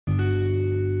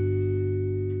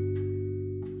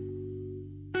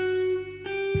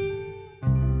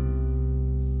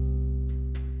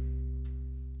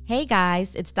Hey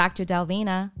guys, it's Dr.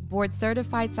 Delvina, board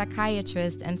certified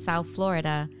psychiatrist in South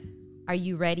Florida. Are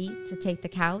you ready to take the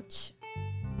couch?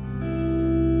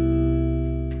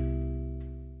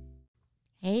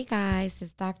 Hey guys,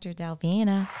 it's Dr.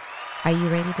 Delvina. Are you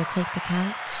ready to take the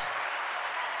couch?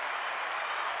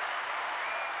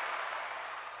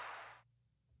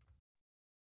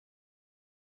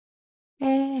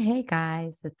 Hey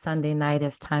guys, it's Sunday night.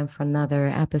 It's time for another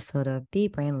episode of the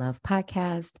Brain Love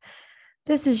Podcast.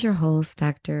 This is your host,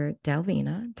 Dr.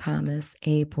 Delvina Thomas,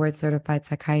 a board certified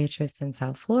psychiatrist in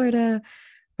South Florida,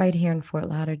 right here in Fort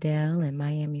Lauderdale and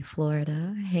Miami,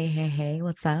 Florida. Hey,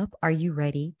 what's up? Are you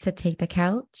ready to take the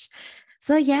couch?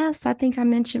 So yes, I think I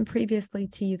mentioned previously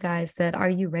to you guys that Are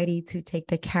You Ready to Take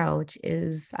the Couch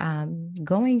is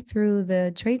going through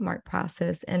the trademark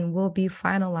process and will be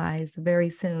finalized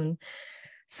very soon.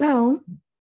 So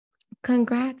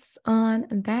congrats on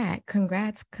that.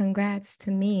 Congrats to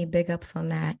me. Big ups on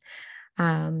that.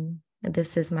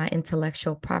 This is my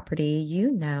intellectual property,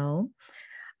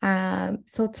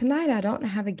 So tonight I don't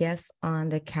have a guest on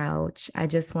the couch. I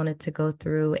just wanted to go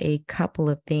through a couple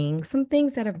of things, some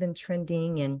things that have been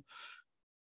trending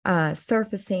and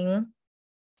surfacing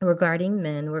regarding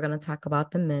men. We're going to talk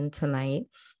about the men tonight.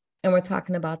 And we're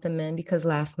talking about the men because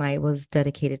last night was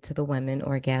dedicated to the women,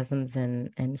 orgasms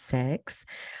and sex.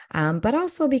 But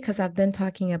also because I've been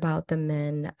talking about the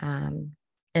men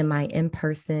in my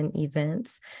in-person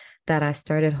events that I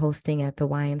started hosting at the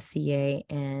YMCA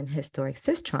and Historic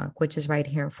Sistrunk, which is right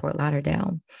here in Fort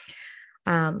Lauderdale.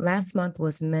 Last month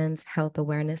was Men's Health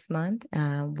Awareness Month.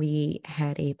 We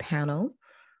had a panel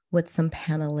with some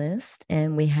panelists,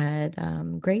 and we had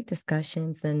great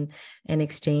discussions and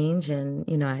exchange. And,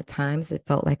 at times it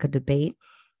felt like a debate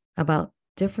about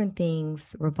different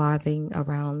things revolving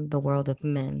around the world of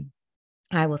men.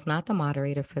 I was not the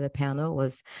moderator for the panel. It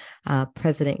was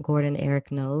President Gordon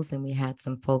Eric Knowles, and we had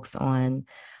some folks on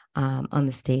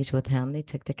the stage with him. They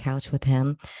took the couch with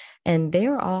him, and they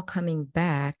are all coming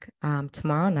back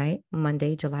tomorrow night,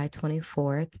 Monday, July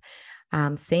 24th.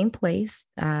 Same place,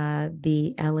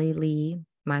 the L.A. Lee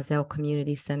Mizell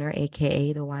Community Center,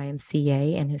 aka the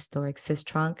YMCA and Historic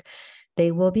Sistrunk. They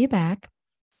will be back.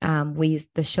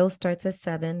 The show starts at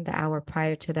 7. The hour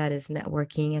prior to that is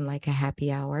networking and like a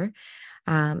happy hour.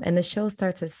 And the show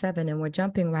starts at 7, and we're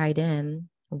jumping right in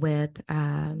with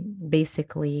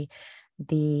basically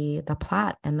the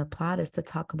plot. And the plot is to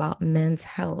talk about men's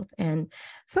health. And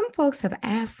some folks have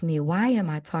asked me, why am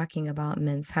I talking about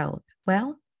men's health?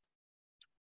 Well,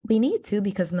 we need to,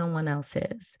 because no one else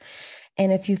is.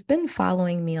 And if you've been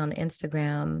following me on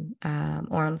Instagram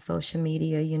or on social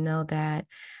media, you know that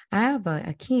I have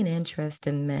a keen interest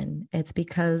in men. It's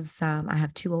because I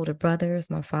have 2 older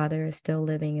brothers. My father is still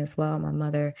living as well. My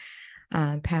mother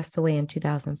passed away in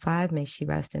 2005. May she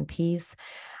rest in peace.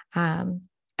 And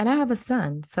I have a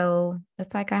son. So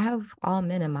it's like I have all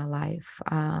men in my life.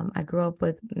 I grew up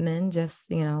with men, just,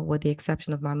 with the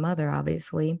exception of my mother,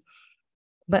 obviously.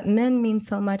 But men mean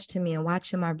so much to me, and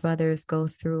watching my brothers go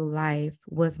through life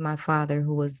with my father,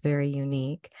 who was very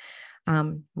unique,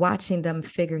 watching them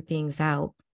figure things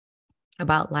out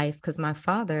about life. Because my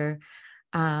father,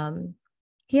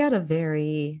 he had a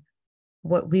very,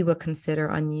 what we would consider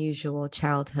unusual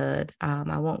childhood.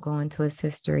 I won't go into his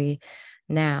history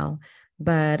now,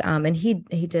 but and he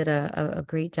did a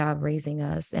great job raising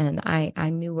us. And I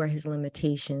knew where his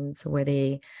limitations,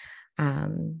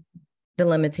 the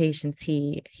limitations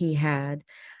he had.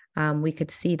 We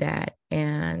could see that.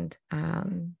 And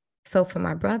so for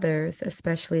my brothers,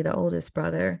 especially the oldest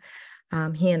brother,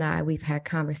 he and we've had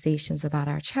conversations about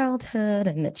our childhood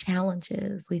and the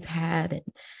challenges we've had and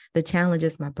the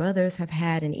challenges my brothers have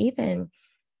had. And even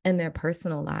in their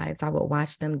personal lives, I would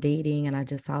watch them dating, and I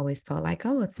just always felt like,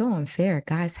 oh, it's so unfair.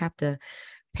 Guys have to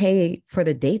pay for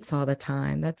the dates all the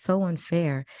time. That's so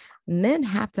unfair. Men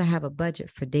have to have a budget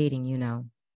for dating,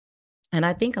 And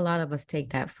I think a lot of us take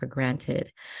that for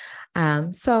granted.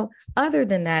 So other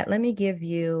than that, let me give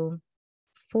you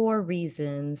 4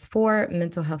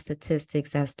 mental health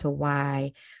statistics as to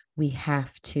why we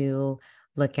have to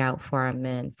look out for our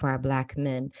men, for our Black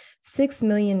men. 6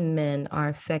 million men are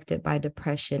affected by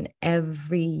depression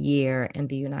every year in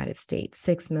the United States.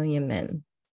 6 million men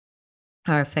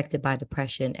are affected by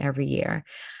depression every year.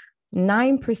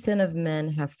 9% of men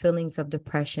have feelings of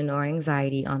depression or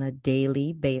anxiety on a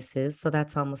daily basis. So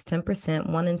that's almost 10%.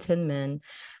 1 in 10 men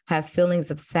have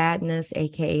feelings of sadness,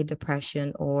 aka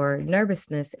depression, or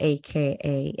nervousness,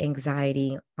 aka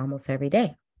anxiety, almost every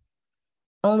day.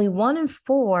 Only 1 in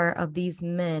 4 of these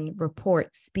men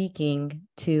report speaking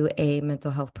to a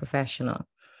mental health professional.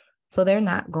 So they're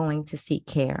not going to seek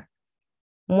care.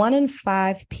 1 in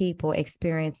 5 people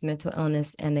experience mental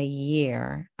illness in a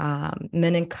year.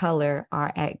 Men in color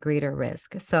are at greater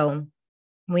risk. So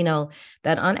we know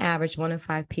that on average, 1 in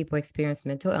 5 people experience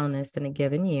mental illness in a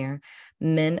given year.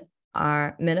 Men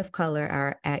of color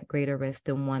are at greater risk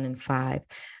than 1 in 5.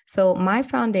 So my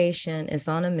foundation is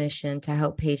on a mission to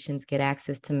help patients get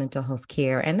access to mental health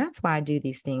care. And that's why I do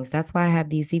these things. That's why I have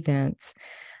these events.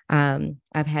 I've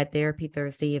had Therapy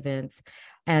Thursday events.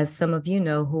 As some of you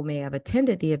know who may have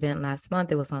attended the event last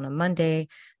month, it was on a Monday.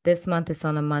 This month it's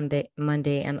on a Monday.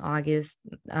 In August,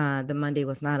 the Monday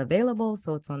was not available,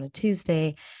 so it's on a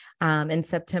Tuesday. In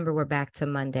September, we're back to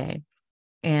Monday.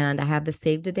 And I have the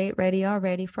save the date ready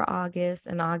already for August.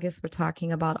 In August, we're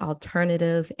talking about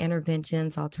alternative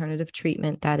interventions, alternative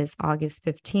treatment. That is August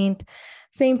 15th,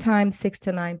 same time, 6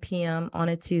 to 9 p.m. on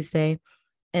a Tuesday.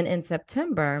 And in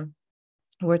September,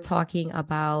 we're talking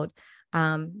about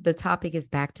the topic is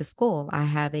back to school. I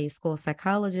have a school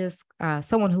psychologist,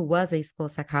 someone who was a school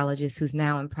psychologist who's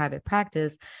now in private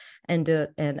practice and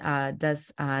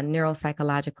does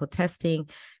neuropsychological testing.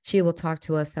 She will talk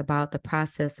to us about the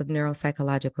process of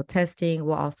neuropsychological testing.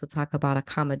 We'll also talk about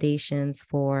accommodations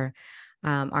for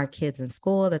our kids in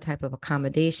school, the type of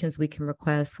accommodations we can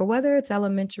request for whether it's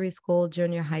elementary school,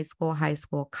 junior high school,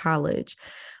 college.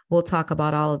 We'll talk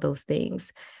about all of those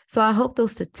things. So I hope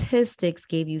those statistics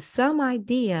gave you some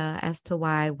idea as to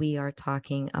why we are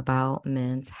talking about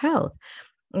men's health.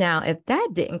 Now, if that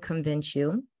didn't convince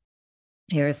you,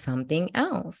 here's something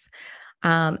else.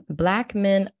 Black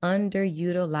men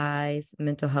underutilize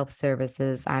mental health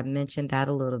services. I've mentioned that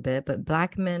a little bit, but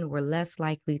Black men were less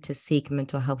likely to seek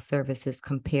mental health services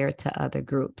compared to other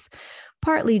groups,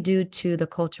 partly due to the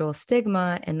cultural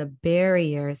stigma and the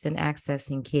barriers in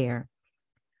accessing care.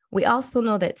 We also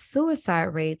know that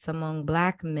suicide rates among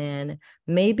Black men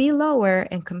may be lower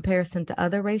in comparison to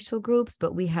other racial groups,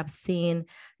 but we have seen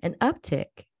an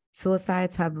uptick.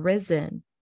 Suicides have risen.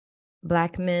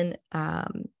 Black men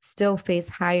still face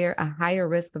a higher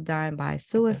risk of dying by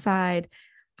suicide.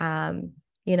 I'll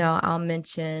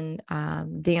mention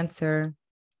dancer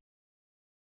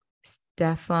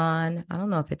Stefan. I don't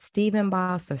know if it's Stephen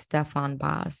Boss or Stefan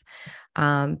Boss.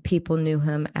 People knew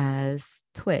him as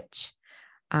Twitch.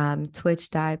 Twitch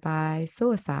died by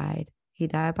suicide. He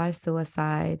died by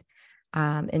suicide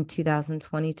in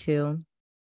 2022.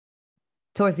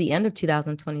 Towards the end of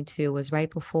 2022 was right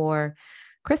before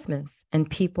Christmas, and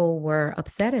people were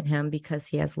upset at him because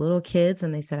he has little kids,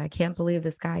 and they said, I can't believe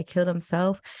this guy killed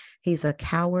himself. He's a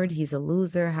coward. He's a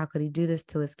loser. How could he do this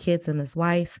to his kids and his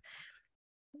wife?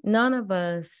 None of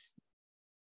us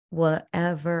will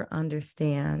ever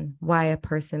understand why a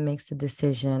person makes a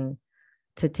decision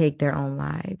to take their own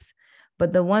lives.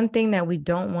 But the one thing that we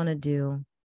don't want to do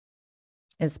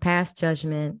is pass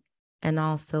judgment. And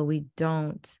also we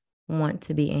don't want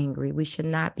to be angry. We should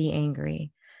not be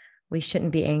angry. We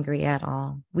shouldn't be angry at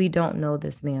all. We don't know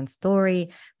this man's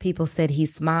story. People said he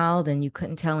smiled and you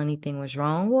couldn't tell anything was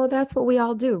wrong. Well, that's what we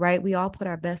all do, right? We all put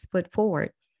our best foot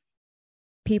forward.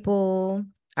 People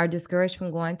are discouraged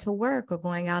from going to work or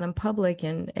going out in public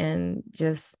and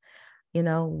just,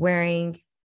 wearing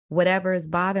whatever is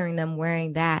bothering them,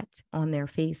 wearing that on their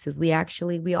faces. We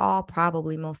all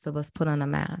probably, most of us put on a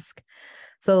mask.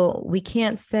 So we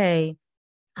can't say,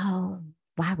 oh,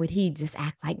 why would he just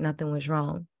act like nothing was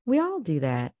wrong? We all do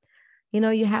that.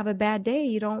 You have a bad day.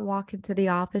 You don't walk into the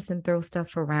office and throw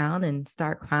stuff around and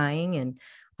start crying and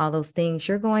all those things.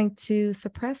 You're going to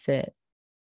suppress it.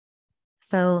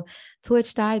 So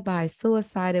Twitch died by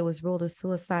suicide. It was ruled a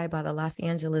suicide by the Los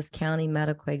Angeles County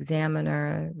Medical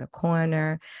Examiner, the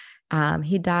coroner.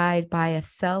 He died by a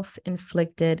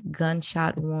self-inflicted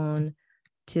gunshot wound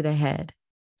to the head.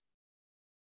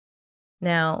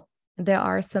 Now, there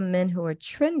are some men who are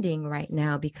trending right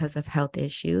now because of health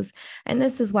issues. And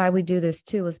this is why we do this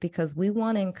too, is because we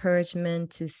want to encourage men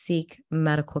to seek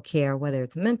medical care, whether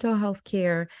it's mental health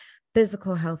care,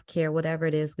 physical health care, whatever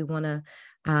it is. We want to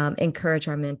encourage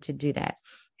our men to do that.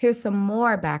 Here's some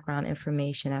more background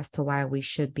information as to why we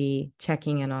should be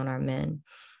checking in on our men.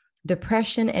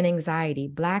 Depression and anxiety.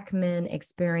 Black men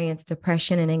experience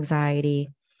depression and anxiety,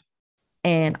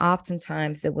 and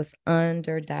oftentimes it was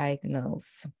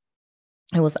underdiagnosed.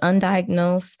 It was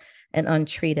undiagnosed and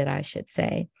untreated, I should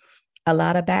say. A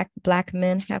lot of Black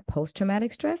men have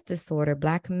post-traumatic stress disorder.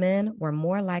 Black men were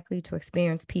more likely to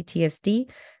experience PTSD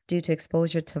due to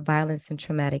exposure to violence and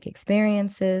traumatic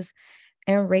experiences,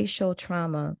 and racial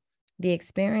trauma. The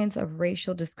experience of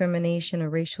racial discrimination or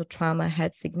racial trauma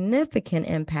had significant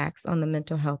impacts on the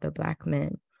mental health of Black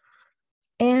men.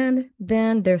 And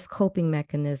then there's coping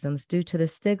mechanisms. Due to the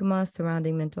stigma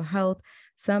surrounding mental health,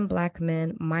 some Black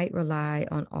men might rely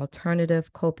on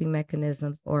alternative coping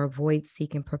mechanisms or avoid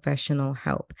seeking professional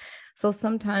help. So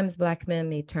sometimes Black men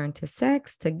may turn to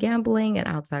sex, to gambling, an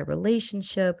outside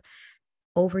relationship,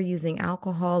 overusing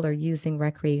alcohol, or using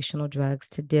recreational drugs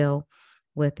to deal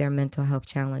with their mental health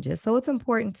challenges. So it's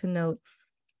important to note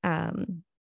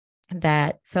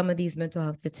that some of these mental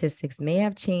health statistics may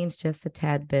have changed just a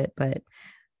tad bit, but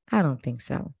I don't think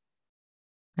so.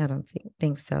 I don't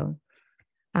think so.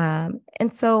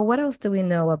 And so what else do we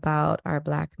know about our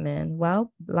Black men?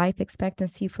 Well, life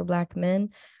expectancy for Black men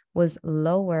was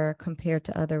lower compared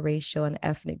to other racial and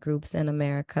ethnic groups in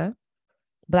America.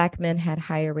 Black men had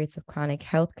higher rates of chronic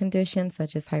health conditions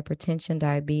such as hypertension,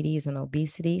 diabetes, and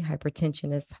obesity.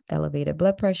 Hypertension is elevated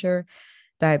blood pressure.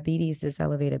 Diabetes is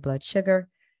elevated blood sugar.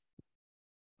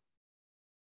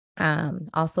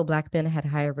 Also, Black men had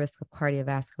higher risk of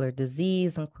cardiovascular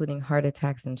disease, including heart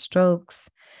attacks and strokes.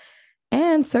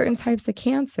 And certain types of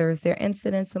cancers, their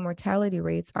incidence and mortality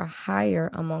rates are higher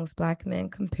amongst Black men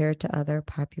compared to other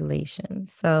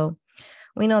populations. So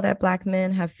we know that Black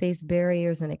men have faced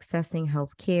barriers in accessing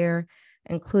health care,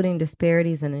 including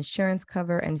disparities in insurance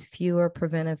cover and fewer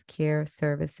preventive care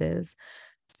services.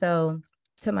 So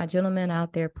to my gentlemen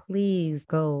out there, please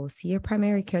go see your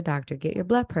primary care doctor, get your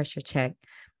blood pressure checked,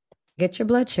 get your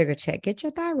blood sugar checked, get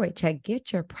your thyroid checked,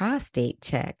 get your prostate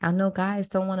checked. I know guys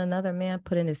don't want another man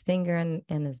putting his finger in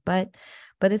his butt,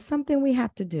 but it's something we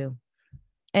have to do.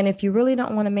 And if you really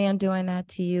don't want a man doing that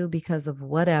to you because of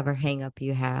whatever hang up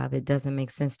you have, it doesn't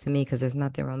make sense to me because there's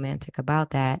nothing romantic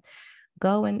about that.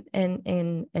 Go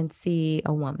and see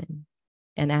a woman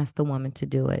and ask the woman to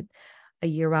do it.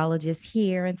 A urologist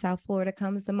here in South Florida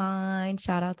comes to mind.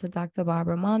 Shout out to Dr.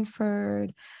 Barbara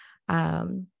Munford.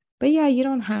 But yeah, you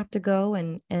don't have to go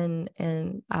and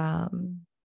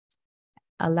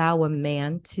allow a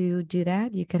man to do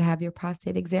that. You could have your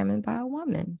prostate examined by a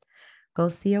woman. Go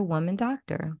see a woman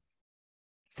doctor.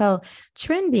 So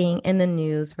trending in the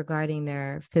news regarding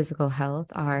their physical health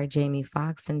are Jamie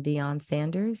Foxx and Deion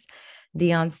Sanders.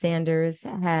 Deion Sanders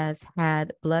has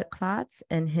had blood clots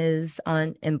in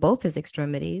both his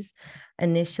extremities.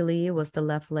 Initially, it was the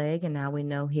left leg, and now we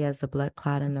know he has a blood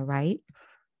clot in the right.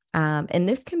 And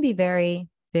this can be very,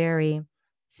 very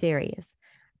serious.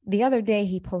 The other day,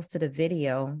 he posted a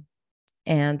video,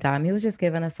 and he was just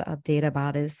giving us an update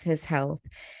about his health.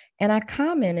 And I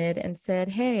commented and said,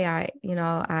 hey,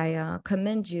 I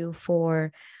commend you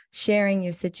for sharing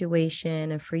your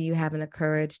situation and for you having the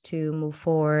courage to move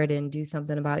forward and do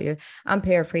something about I'm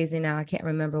paraphrasing now. I can't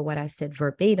remember what I said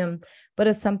verbatim, but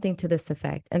it's something to this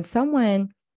effect. And someone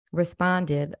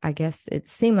responded, I guess it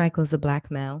seemed like it was a Black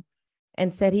male,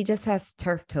 and said, he just has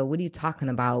turf toe. What are you talking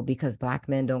about? Because Black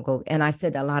men don't go. And I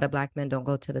said, a lot of Black men don't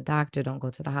go to the doctor, don't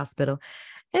go to the hospital.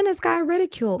 And this guy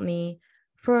ridiculed me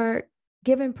for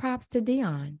giving props to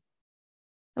Deion.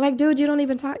 Like, dude, you don't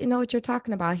even know what you're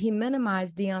talking about. He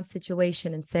minimized Deion's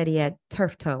situation and said he had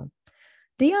turf toe.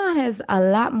 Deion has a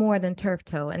lot more than turf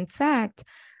toe. In fact,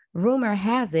 rumor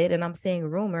has it, and I'm saying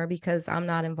rumor because I'm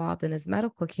not involved in his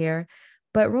medical care,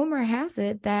 but rumor has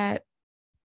it that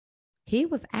he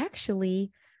was actually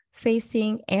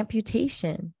facing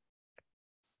amputation.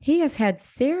 He has had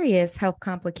serious health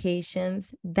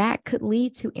complications that could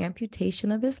lead to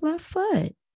amputation of his left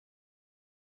foot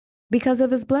because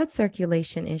of his blood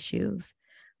circulation issues.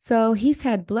 So he's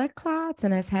had blood clots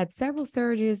and has had several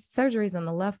surgeries on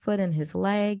the left foot and his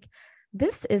leg.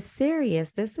 This is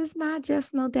serious. This is not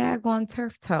just no daggone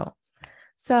turf toe.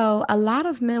 So a lot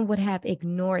of men would have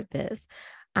ignored this.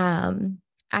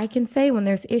 I can say when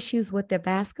there's issues with the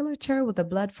vasculature, with the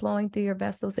blood flowing through your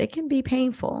vessels, it can be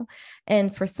painful.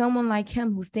 And for someone like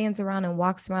him who stands around and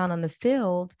walks around on the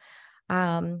field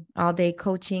all day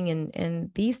coaching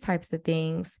and these types of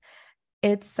things,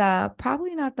 it's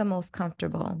probably not the most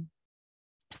comfortable.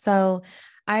 So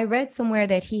I read somewhere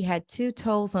that he had 2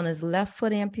 toes on his left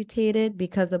foot amputated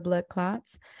because of blood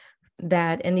clots.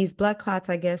 And these blood clots,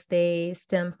 I guess they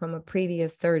stem from a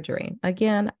previous surgery.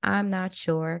 Again, I'm not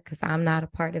sure because I'm not a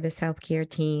part of his healthcare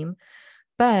team.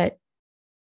 But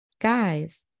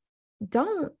guys,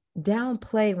 don't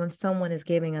downplay when someone is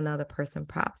giving another person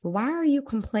props. Why are you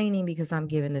complaining because I'm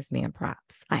giving this man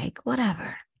props? Like,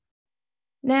 whatever.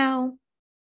 Now,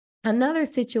 another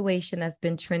situation that's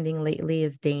been trending lately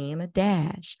is Dame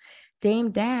Dash.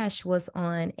 Dame Dash was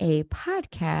on a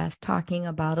podcast talking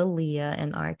about Aaliyah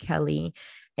and R. Kelly,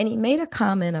 and he made a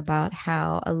comment about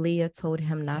how Aaliyah told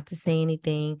him not to say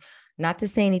anything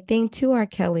to R.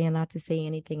 Kelly and not to say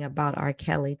anything about R.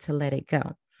 Kelly, to let it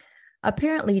go.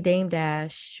 Apparently, Dame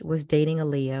Dash was dating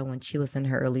Aaliyah when she was in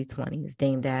her early 20s.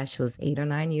 Dame Dash was 8 or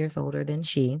 9 years older than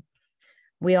she.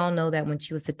 We all know that when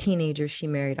she was a teenager, she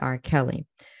married R. Kelly.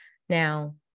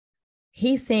 Now,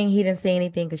 he's saying he didn't say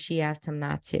anything because she asked him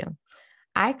not to.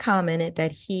 I commented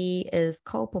that he's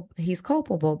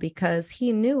culpable because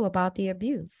he knew about the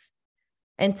abuse.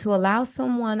 And to allow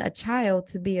a child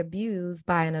to be abused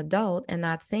by an adult and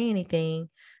not say anything,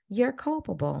 you're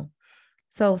culpable.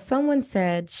 So someone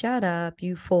said, shut up,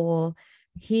 you fool.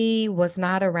 He was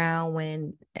not around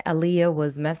when Aaliyah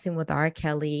was messing with R.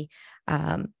 Kelly.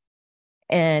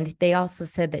 And they also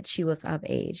said that she was of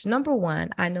age. Number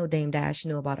one, I know Dame Dash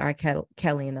knew about R.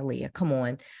 Kelly and Aaliyah. Come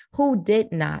on. Who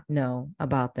did not know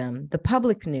about them? The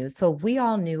public knew. So we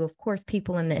all knew. Of course,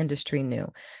 people in the industry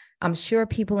knew. I'm sure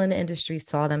people in the industry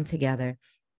saw them together.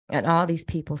 And all these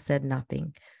people said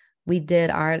nothing. We did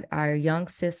our young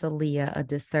sis Aaliyah a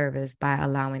disservice by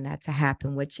allowing that to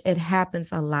happen, which it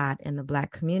happens a lot in the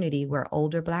Black community where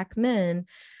older Black men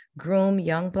groom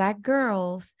young Black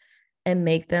girls and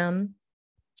make them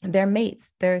their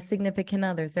mates, their significant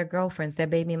others, their girlfriends, their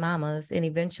baby mamas, and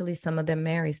eventually some of them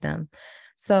marries them.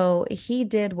 So he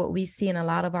did what we see in a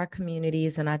lot of our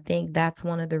communities. And I think that's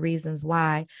one of the reasons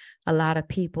why a lot of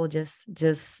people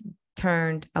just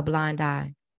turned a blind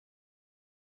eye.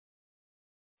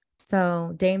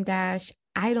 So Dame Dash,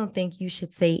 I don't think you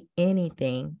should say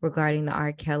anything regarding the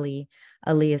R. Kelly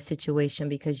Aaliyah situation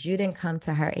because you didn't come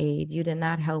to her aid. You did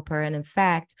not help her. And in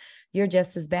fact, you're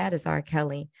just as bad as R.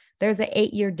 Kelly. There's an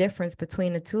 8-year difference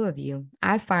between the two of you.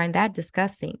 I find that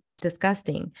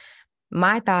disgusting.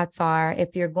 My thoughts are,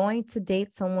 if you're going to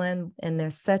date someone and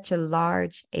there's such a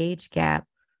large age gap,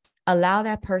 allow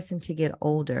that person to get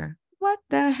older. What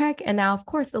the heck? And now, of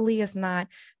course, Aaliyah's not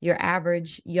your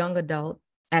average young adult.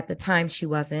 At the time, she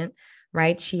wasn't,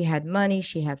 right? She had money,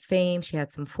 she had fame, she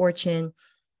had some fortune,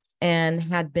 and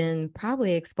had been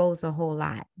probably exposed a whole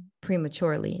lot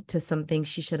prematurely to some things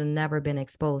she should have never been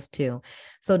exposed to.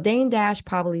 So Dame Dash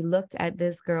probably looked at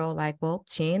this girl like, well,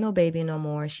 she ain't no baby no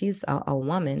more. She's a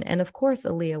woman. And of course,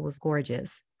 Aaliyah was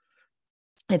gorgeous.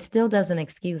 It still doesn't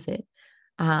excuse it.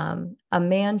 A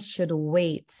man should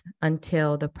wait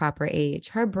until the proper age.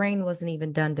 Her brain wasn't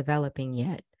even done developing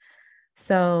yet.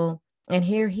 So, and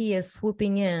here he is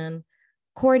swooping in,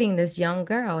 courting this young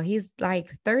girl. He's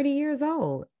like 30 years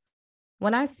old.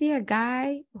 When I see a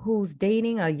guy who's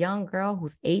dating a young girl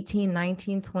who's 18,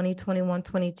 19, 20, 21,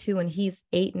 22, and he's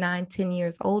 8, 9, 10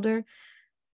 years older,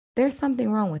 there's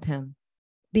something wrong with him.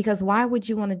 Because why would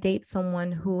you want to date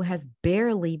someone who has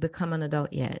barely become an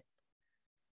adult yet?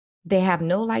 They have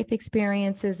no life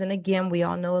experiences. And again, we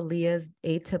all know Aaliyah's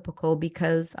atypical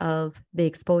because of the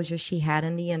exposure she had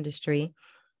in the industry.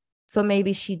 So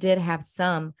maybe she did have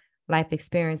some life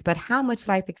experience, but how much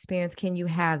life experience can you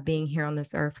have being here on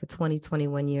this earth for 20,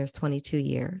 21 years, 22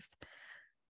 years,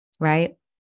 right?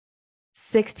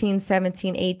 16,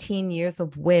 17, 18 years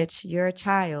of which you're a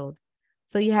child.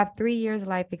 So you have 3 years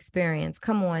life experience.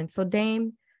 Come on. So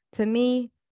Dame, to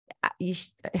me,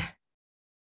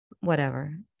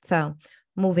 whatever. So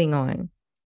moving on.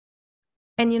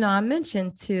 And, I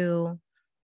mentioned to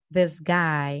this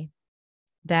guy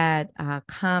that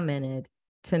commented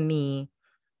to me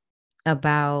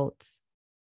about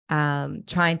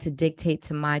trying to dictate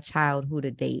to my child who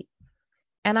to date.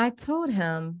 And I told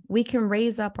him we can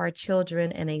raise up our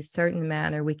children in a certain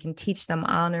manner. We can teach them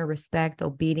honor, respect,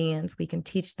 obedience. We can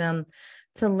teach them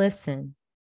to listen.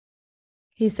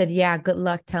 He said, yeah, good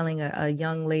luck telling a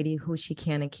young lady who she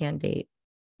can and can't date.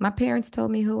 My parents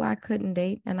told me who I couldn't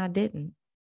date, and I didn't.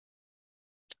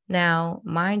 Now,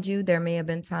 mind you, there may have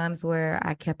been times where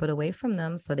I kept it away from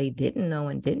them, so they didn't know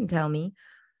and didn't tell me.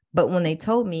 But when they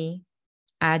told me,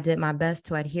 I did my best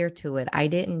to adhere to it. I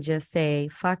didn't just say,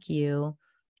 fuck you,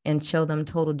 and show them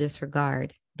total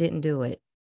disregard. Didn't do it.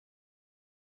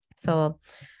 So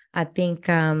I think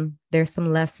there's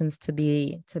some lessons to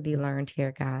be learned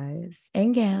here, guys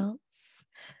and gals.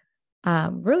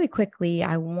 Really quickly,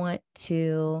 I want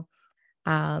to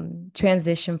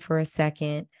transition for a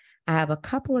second. I have a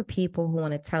couple of people who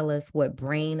want to tell us what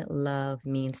brain love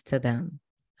means to them.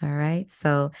 All right.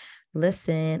 So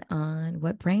listen on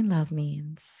what brain love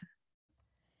means.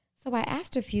 So I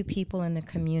asked a few people in the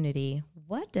community,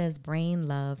 what does brain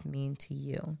love mean to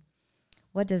you?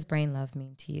 What does brain love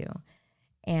mean to you?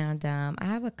 And I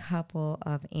have a couple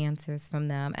of answers from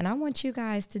them. And I want you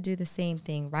guys to do the same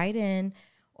thing. Write in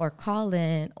or call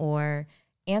in or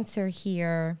answer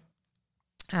here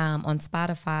on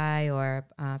Spotify or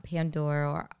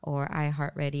Pandora or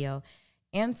iHeartRadio.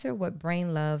 Answer what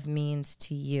brain love means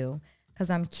to you, because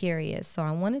I'm curious. So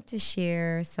I wanted to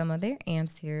share some of their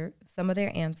answers.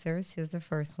 Here's the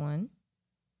first one.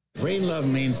 Brain love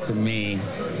means to me,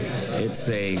 it's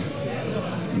a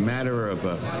matter of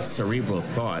a cerebral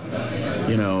thought,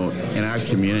 you know, in our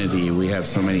community, we have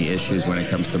so many issues when it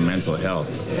comes to mental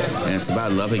health. And it's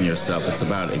about loving yourself. It's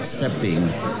about accepting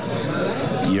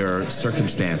your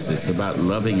circumstances. It's about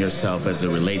loving yourself as it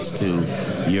relates to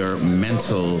your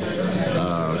mental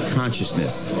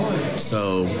consciousness.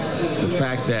 So the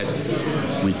fact that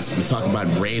we talk about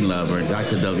brain love, or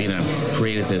Dr. Delvina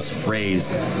created this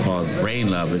phrase called brain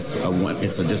love, it's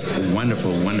just a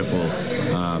wonderful, wonderful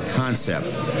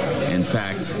concept. In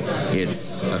fact,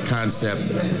 it's a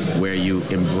concept where you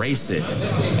embrace it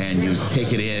and you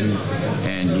take it in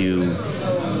and you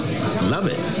love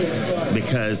it,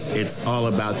 because it's all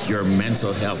about your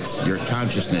mental health, your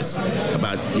consciousness,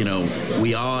 about, you know,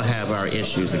 we all have our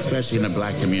issues, especially in the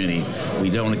Black community. We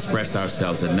don't express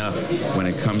ourselves enough when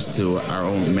it comes to our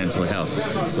own mental health.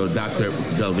 So Dr.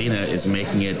 Delvina is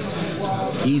making it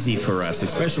easy for us,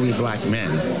 especially Black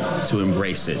men, to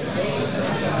embrace it.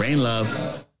 Brain love.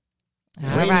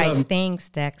 All right. Thanks,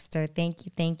 Dexter. Thank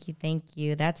you, thank you, thank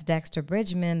you. That's Dexter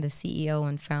Bridgman, the CEO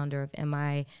and founder of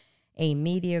MIA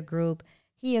Media Group.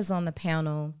 He is on the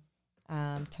panel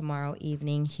tomorrow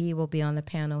evening. He will be on the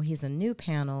panel. He's a new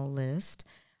panelist.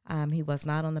 He was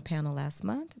not on the panel last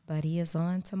month, but he is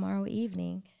on tomorrow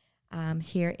evening.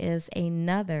 Here is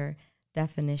another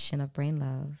definition of brain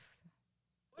love.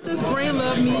 What does brain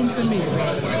love mean to me?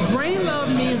 Brain love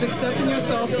means accepting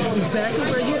yourself exactly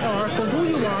where you are for who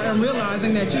you are and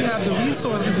realizing that you have the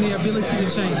resources and the ability to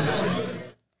change.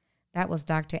 That was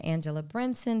Dr. Angela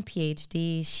Brinson,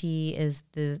 PhD. She is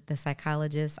the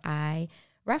psychologist I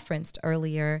referenced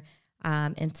earlier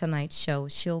in tonight's show.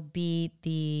 She'll be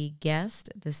the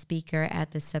guest, the speaker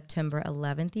at the September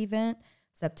 11th event.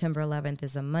 September 11th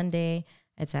is a Monday.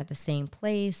 It's at the same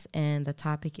place, and the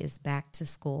topic is back to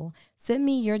school. Send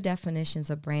me your definitions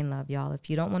of brain love, y'all. If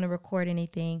you don't want to record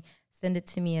anything, send it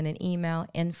to me in an email,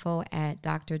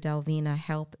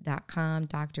 info@drdelvinahelp.com.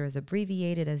 Doctor is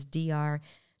abbreviated as DR.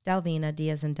 Delvina, D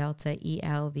as in Delta,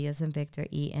 E-L, V as in Victor,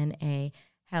 E-N-A,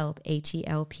 help,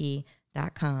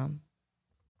 HELP.com.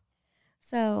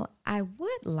 So I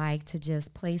would like to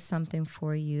just play something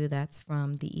for you that's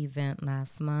from the event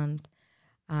last month.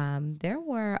 There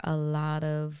were a lot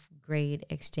of great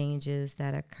exchanges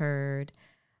that occurred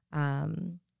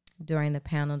during the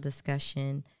panel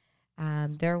discussion.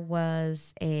 There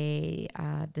was a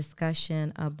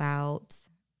discussion about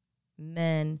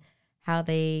men, how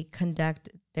they conduct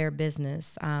their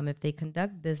business, if they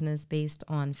conduct business based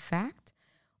on fact,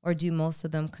 or do most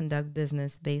of them conduct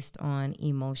business based on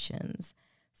emotions?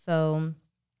 So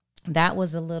that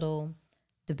was a little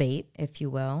debate, if you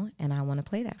will, and I want to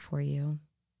play that for you.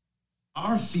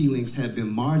 Our feelings have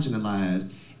been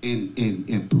marginalized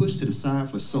and pushed to the side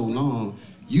for so long.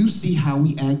 You see how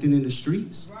we acting in the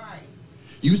streets. Right.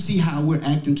 You see how we're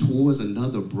acting towards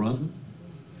another brother.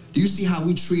 Do you see how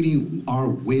we treating our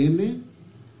women?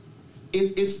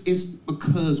 It's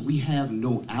because we have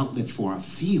no outlet for our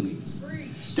feelings.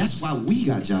 That's why we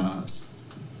got jobs,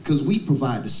 because we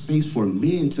provide the space for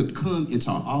men to come into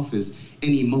our office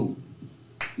and emote,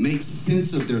 make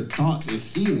sense of their thoughts and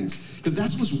feelings. Because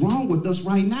that's what's wrong with us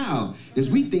right now, is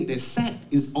we think that fact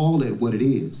is all that what it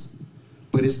is,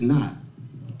 but it's not.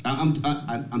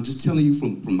 I'm just telling you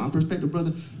from my perspective,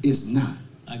 brother, it's not.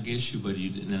 I guess you, but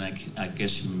I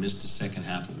guess you missed the second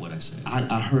half of what I said.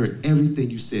 I heard everything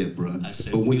you said, bro. I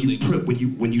said, but when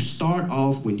you start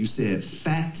off, when you said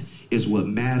fact is what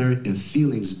matter and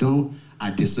feelings don't,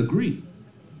 I disagree.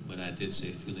 But I did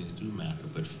say feelings do matter,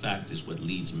 but fact is what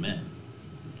leads men.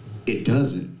 It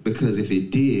doesn't, because if it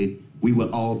did, we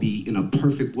would all be in a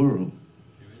perfect world.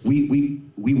 We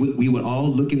would all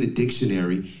look in the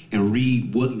dictionary and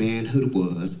read what manhood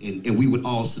was, and we would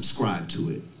all subscribe to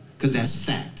it, because that's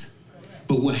fact.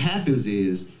 But what happens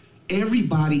is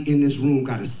everybody in this room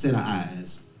got a set of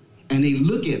eyes, and they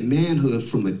look at manhood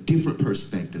from a different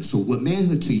perspective. So what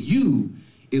manhood to you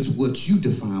is what you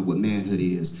define what manhood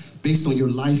is, based on your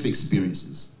life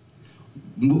experiences.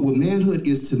 What manhood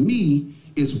is to me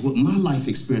is what my life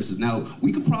experiences. Now,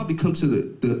 we could probably come to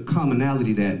the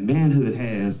commonality that manhood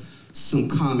has some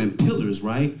common pillars,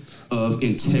 right? Of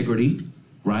integrity,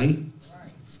 right?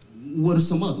 What are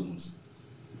some other ones?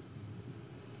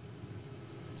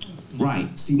 Right,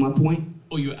 see my point?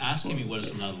 Oh, you're asking me what are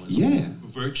some other ones? Yeah.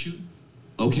 Virtue.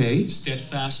 Okay.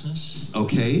 Steadfastness.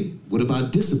 Okay, what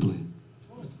about discipline?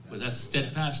 Well, that's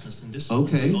steadfastness and discipline.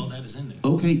 Okay. All that is in there.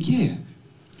 Okay, yeah.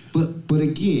 But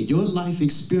again, your life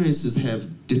experiences have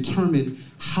determined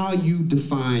how you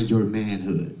define your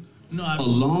manhood. No,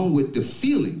 along with the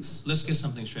feelings. Let's get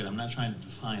something straight. I'm not trying to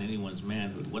define anyone's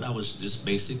manhood. What I was just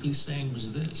basically saying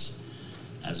was this.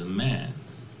 As a man,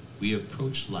 we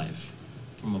approach life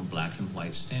from a black and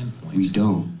white standpoint. We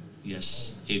don't.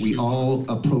 Yes. We all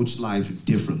approach life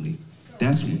differently.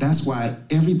 That's why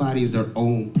everybody is their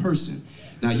own person.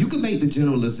 Now, you can make the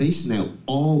generalization that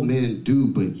all men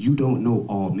do, but you don't know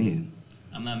all men.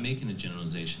 I'm not making a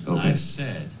generalization. Okay. I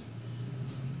said,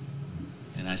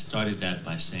 and I started that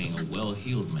by saying a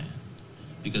well-heeled man.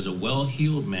 Because a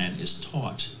well-heeled man is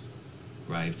taught,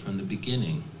 right, from the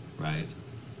beginning, right,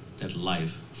 that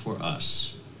life for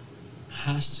us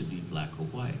has to be black or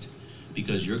white.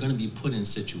 Because you're going to be put in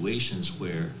situations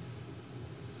where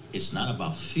it's not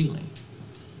about feeling.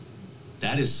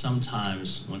 That is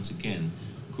sometimes, once again,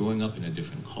 growing up in a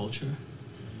different culture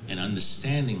and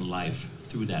understanding life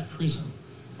through that prism,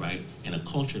 right? In a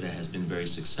culture that has been very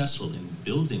successful in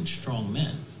building strong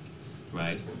men,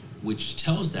 right? Which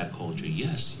tells that culture,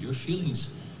 yes, your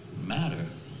feelings matter,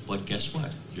 but guess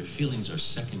what? Your feelings are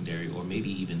secondary or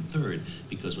maybe even third,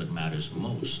 because what matters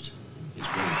most is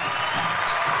what is the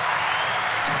fact.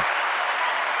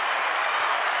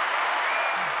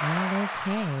 Well,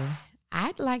 okay.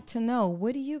 I'd like to know,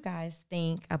 what do you guys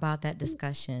think about that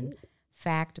discussion,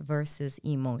 fact versus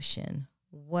emotion?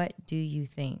 What do you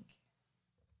think?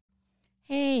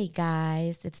 Hey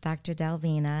guys, it's Dr.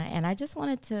 Delvina, and I just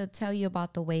wanted to tell you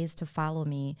about the ways to follow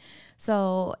me.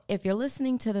 So if you're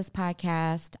listening to this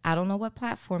podcast, I don't know what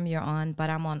platform you're on, but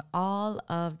I'm on all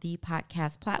of the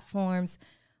podcast platforms: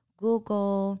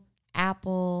 Google,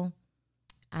 Apple,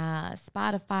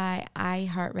 Spotify,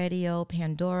 iHeartRadio,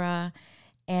 Pandora.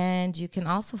 And you can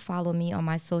also follow me on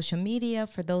my social media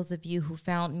for those of you who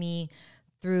found me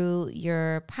through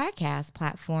your podcast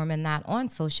platform and not on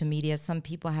social media. Some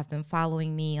people have been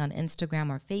following me on Instagram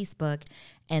or Facebook,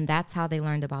 and that's how they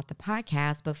learned about the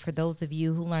podcast. But for those of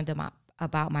you who learned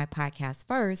about my podcast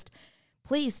first,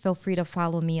 please feel free to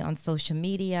follow me on social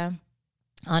media.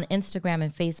 On Instagram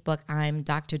and Facebook, I'm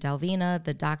Dr. Delvina.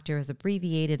 The doctor is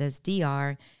abbreviated as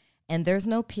DR. And there's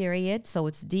no period, so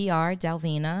it's Dr.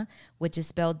 Delvina, which is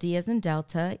spelled D as in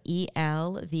Delta,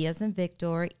 E-L, V as in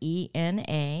Victor,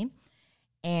 E-N-A.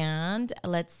 And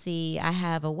let's see, I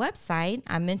have a website.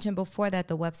 I mentioned before that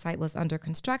the website was under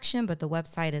construction, but the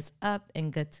website is up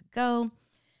and good to go.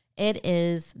 It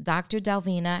is Dr.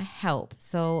 Delvina Help.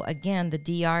 So again, the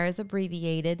DR is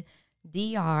abbreviated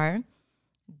DR,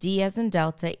 D as in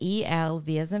Delta, E-L,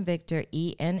 V as in Victor,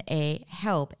 E-N-A,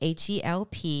 help,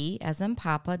 H-E-L-P as in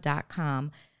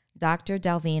Papa.com,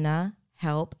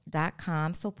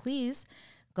 drdelvinahelp.com. So please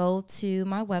go to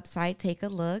my website, take a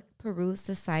look, peruse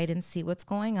the site, and see what's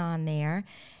going on there.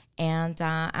 And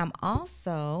I'm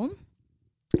also,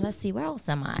 let's see, where else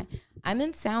am I? I'm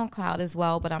in SoundCloud as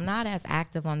well, but I'm not as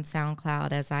active on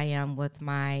SoundCloud as I am with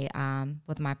my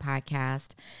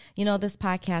podcast. You know, this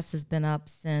podcast has been up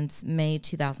since May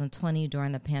 2020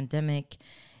 during the pandemic,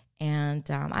 and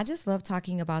I just love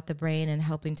talking about the brain and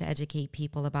helping to educate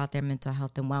people about their mental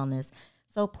health and wellness.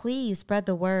 So please spread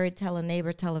the word, tell a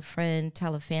neighbor, tell a friend,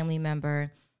 tell a family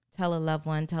member, tell a loved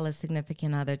one, tell a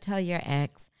significant other, tell your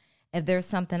ex. If there's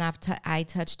something I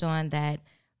touched on that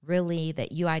really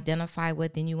that you identify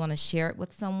with and you want to share it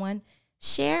with someone,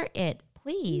 share it,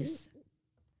 please.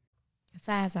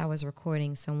 So as I was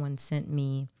recording, someone sent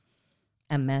me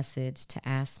a message to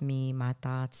ask me my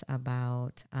thoughts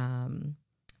about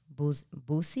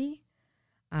Boosie,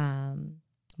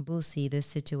 this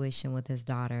situation with his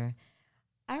daughter.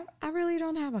 I really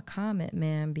don't have a comment,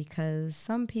 man, because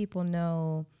some people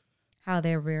know how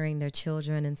they're rearing their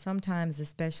children, and sometimes,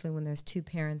 especially when there's two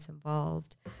parents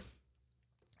involved,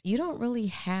 you don't really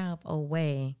have a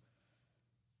way.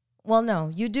 Well, no,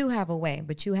 you do have a way,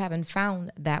 but you haven't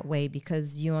found that way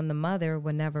because you and the mother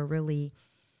were never really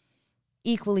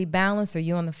equally balanced, or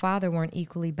you and the father weren't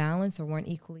equally balanced or weren't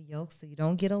equally yoked, so you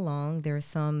don't get along. There's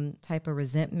some type of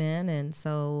resentment, and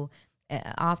so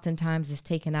oftentimes it's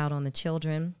taken out on the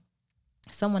children.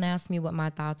 Someone asked me what my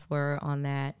thoughts were on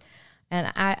that, and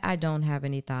I don't have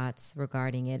any thoughts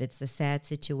regarding it. It's a sad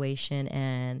situation,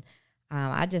 and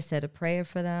I just said a prayer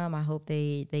for them. I hope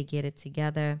they get it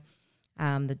together.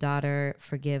 The daughter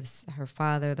forgives her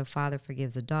father. The father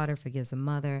forgives the daughter, forgives the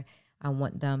mother. I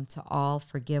want them to all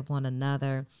forgive one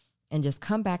another and just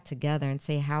come back together and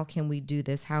say, how can we do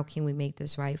this? How can we make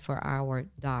this right for our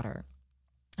daughter?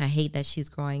 I hate that she's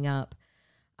growing up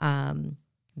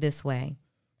this way.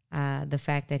 The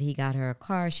fact that he got her a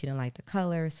car, she didn't like the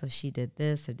color, so she did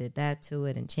this or did that to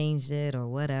it and changed it or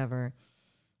whatever.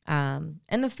 And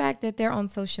the fact that they're on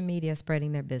social media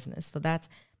spreading their business. So that's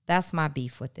my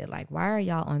beef with it. Like, why are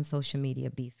y'all on social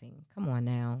media beefing? Come on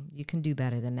now. You can do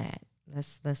better than that.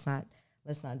 Let's not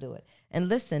do it. And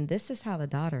listen, this is how the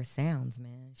daughter sounds,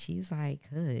 man. She's like,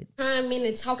 hood. I'm in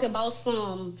to talk about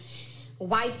some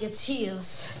Wipe your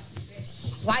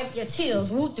tears. Wipe your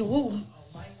tears. Woo de woo.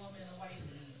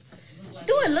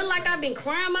 Do it look like I've been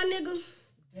crying, my nigga?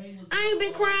 I ain't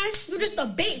been crying. You just a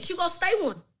bitch. You gonna stay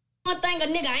one. One thing a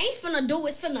nigga ain't finna do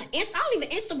is finna I don't even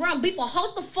Instagram beef or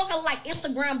host the fuck I like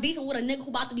Instagram beefing with a nigga who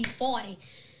about to be 40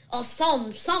 or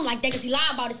something like that, because he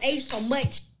lied about his age so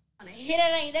much. Hit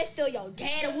that ain't that still your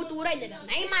daddy? What do that nigga?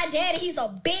 Ain't my daddy? He's a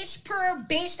bitch, pure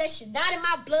bitch. That shit not in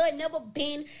my blood, never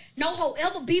been. No hoe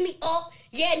ever beat me up.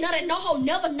 Yeah, none of no hoe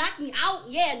never knocked me out.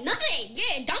 Yeah, none of that.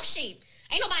 Yeah, dumb shit.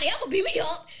 Ain't nobody ever beat me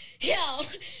up. Yeah,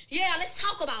 let's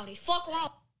talk about it. Fuck wrong.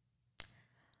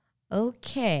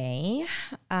 Okay.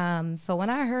 So when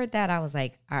I heard that, I was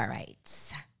like, all right.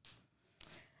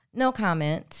 No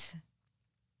comment.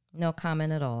 No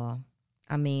comment at all.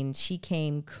 I mean, she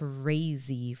came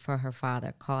crazy for her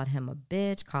father, called him a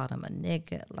bitch, called him a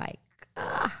nigga, like,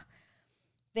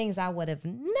 things I would have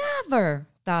never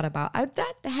thought about.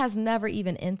 That has never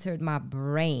even entered my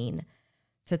brain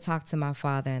to talk to my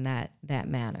father in that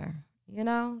manner, you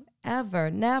know, ever,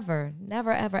 never,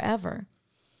 ever.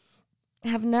 I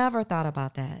have never thought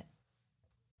about that.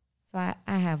 So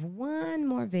I have one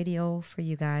more video for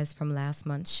you guys from last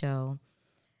month's show.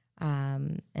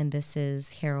 And this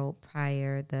is Harold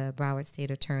Pryor, the Broward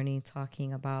State Attorney,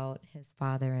 talking about his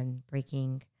father and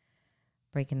breaking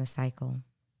the cycle.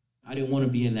 I didn't want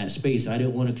to be in that space. I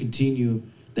didn't want to continue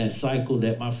that cycle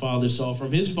that my father saw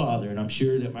from his father, and I'm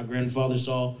sure that my grandfather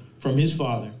saw from his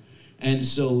father. And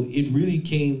so it really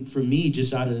came for me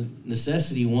just out of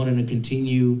necessity, wanting to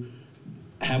continue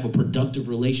have a productive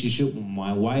relationship with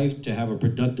my wife, to have a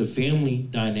productive family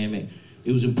dynamic.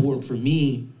 It was important for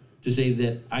me to say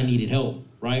that I needed help,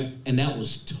 right? And that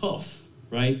was tough,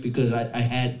 right? Because I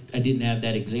didn't have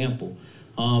that example.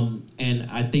 And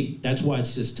I think that's why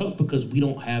it's just tough, because we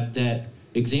don't have that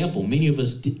example. Many of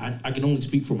us, I can only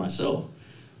speak for myself.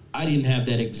 I didn't have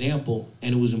that example,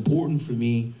 and it was important for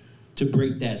me to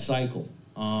break that cycle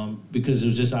because it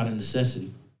was just out of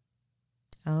necessity.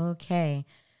 Okay.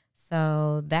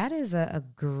 So that is a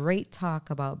great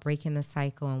talk about breaking the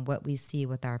cycle and what we see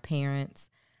with our parents.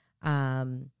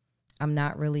 I'm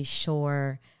not really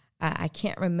sure. I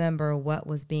can't remember what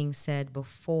was being said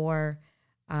before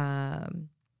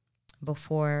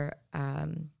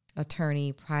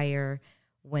Attorney Pryor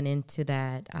went into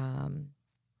that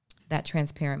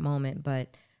transparent moment.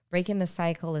 But breaking the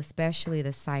cycle, especially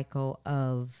the cycle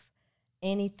of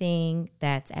anything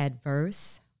that's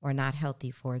adverse or not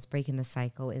healthy for us, breaking the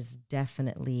cycle is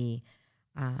definitely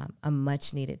a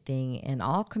much needed thing in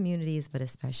all communities, but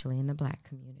especially in the Black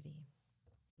community.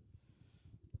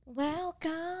 Well,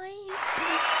 guys,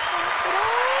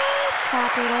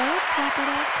 clap it up.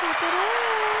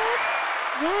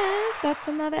 Yes, that's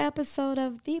another episode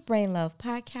of the Brain Love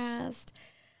Podcast.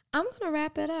 I'm going to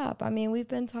wrap it up. I mean, we've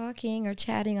been talking or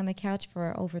chatting on the couch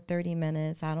for over 30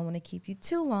 minutes. I don't want to keep you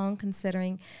too long,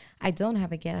 considering I don't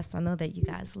have a guest. I know that you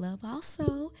guys love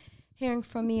also hearing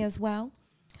from me as well.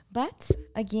 But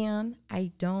again,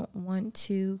 I don't want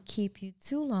to keep you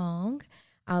too long.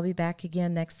 I'll be back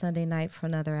again next Sunday night for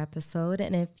another episode.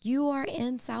 And if you are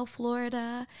in South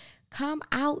Florida, come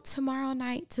out tomorrow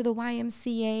night to the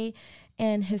YMCA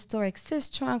in historic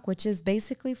Sistrunk, which is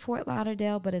basically Fort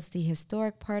Lauderdale, but it's the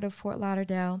historic part of Fort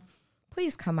Lauderdale.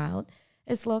 Please come out.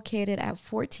 It's located at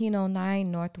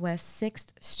 1409 Northwest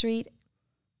 6th Street.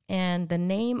 And the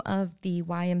name of the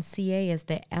YMCA is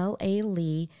the L.A.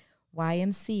 Lee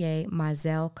YMCA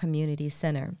Mizell Community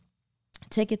Center.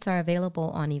 Tickets are available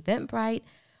on Eventbrite,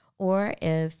 or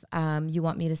if you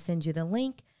want me to send you the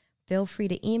link, feel free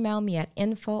to email me at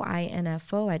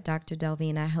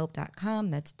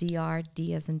info@drdelvinahelp.com. That's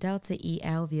D-R-D as in Delta,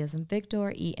 E-L, V as in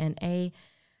Victor, E-N-A,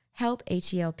 help,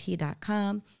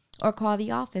 HELP.com, or call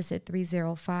the office at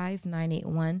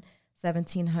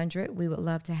 305-981-1700. We would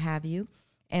love to have you.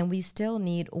 And we still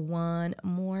need one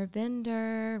more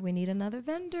vendor. We need another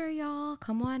vendor, y'all.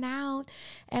 Come on out.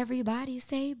 Everybody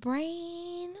say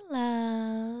Brain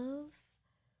Love.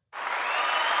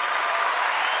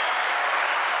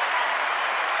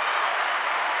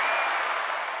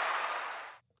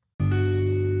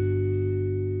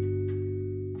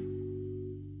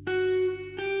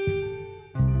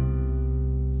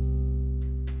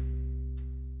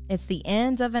 It's the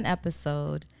end of an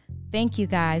episode. Thank you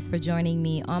guys for joining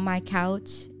me on my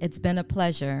couch. It's been a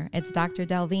pleasure. It's Dr.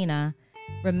 Delvina.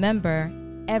 Remember,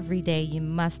 every day you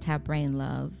must have brain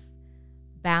love.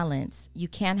 Balance. You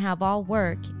can't have all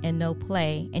work and no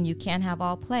play, and you can't have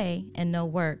all play and no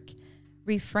work.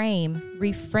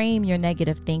 Reframe your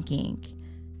negative thinking.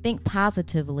 Think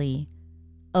positively.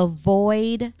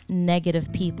 Avoid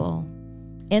negative people.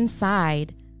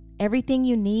 Inside, everything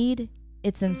you need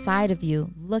It's inside of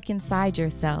you. Look inside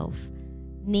yourself.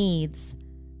 Needs.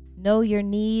 Know your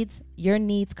needs. Your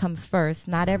needs come first,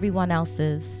 not everyone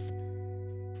else's.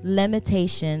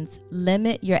 Limitations.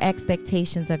 Limit your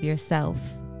expectations of yourself.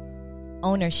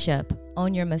 Ownership.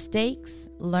 Own your mistakes,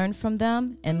 learn from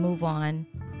them, and move on.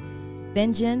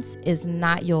 Vengeance is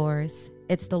not yours.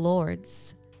 It's the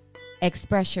Lord's.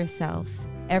 Express yourself.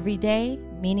 Every day,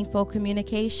 meaningful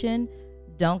communication.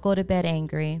 Don't go to bed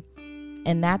angry.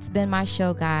 And that's been my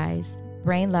show, guys.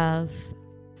 Brain love.